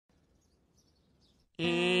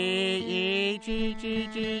G, G,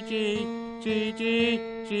 G, G, G, G,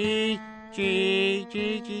 G, G,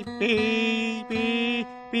 G, G, B, B,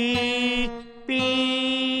 B,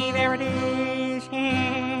 B. There it is.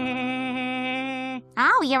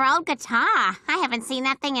 Oh, your old guitar. I haven't seen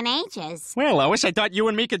that thing in ages. Well, Lois, I thought you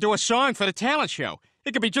and me could do a song for the talent show.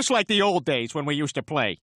 It could be just like the old days when we used to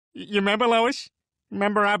play. You remember, Lois?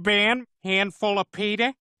 Remember our band, Handfull of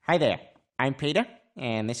Peter? Hi there. I'm Peter,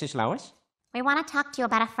 and this is Lois. We want to talk to you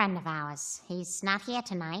about a friend of ours. He's not here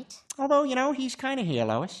tonight. Although, he's kind of here,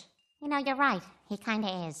 Lois. You're right. He kind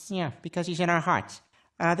of is. Yeah, because he's in our hearts.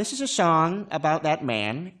 This is a song about that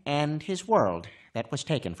man and his world that was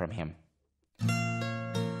taken from him.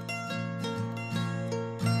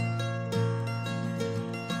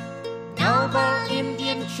 Noble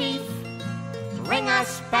Indian chief, bring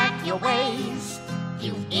us back your ways.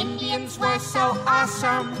 You Indians were so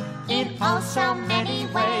awesome in oh so many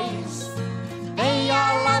ways. They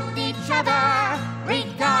all loved each other,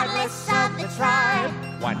 regardless of the tribe.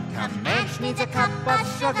 One Comanche needs a cup of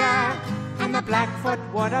sugar, and the Blackfoot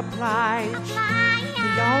would oblige.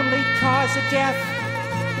 The only cause of death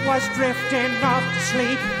was drifting off to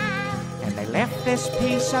sleep. And they left this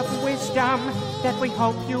piece of wisdom that we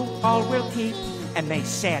hope you all will keep. And they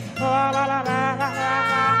said, la la la la la la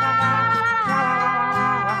la.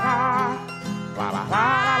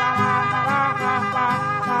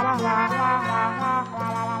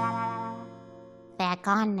 They're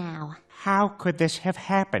gone now. How could this have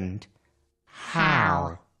happened?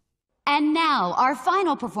 How? And now, our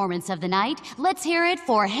final performance of the night. Let's hear it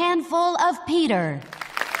for Handfull of Peter.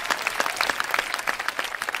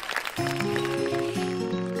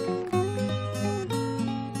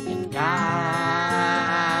 In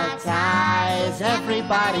God's eyes,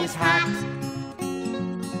 everybody's hot.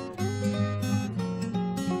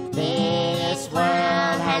 This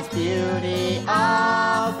world has beauty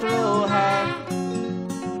all through her.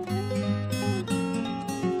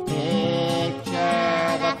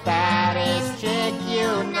 Picture the fattest chick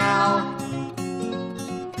you know.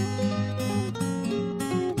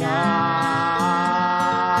 God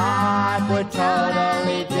would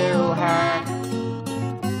totally do her.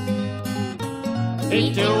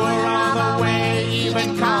 He'd do her all the way,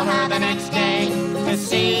 even call her the next day to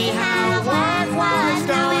see how work was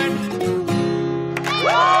going.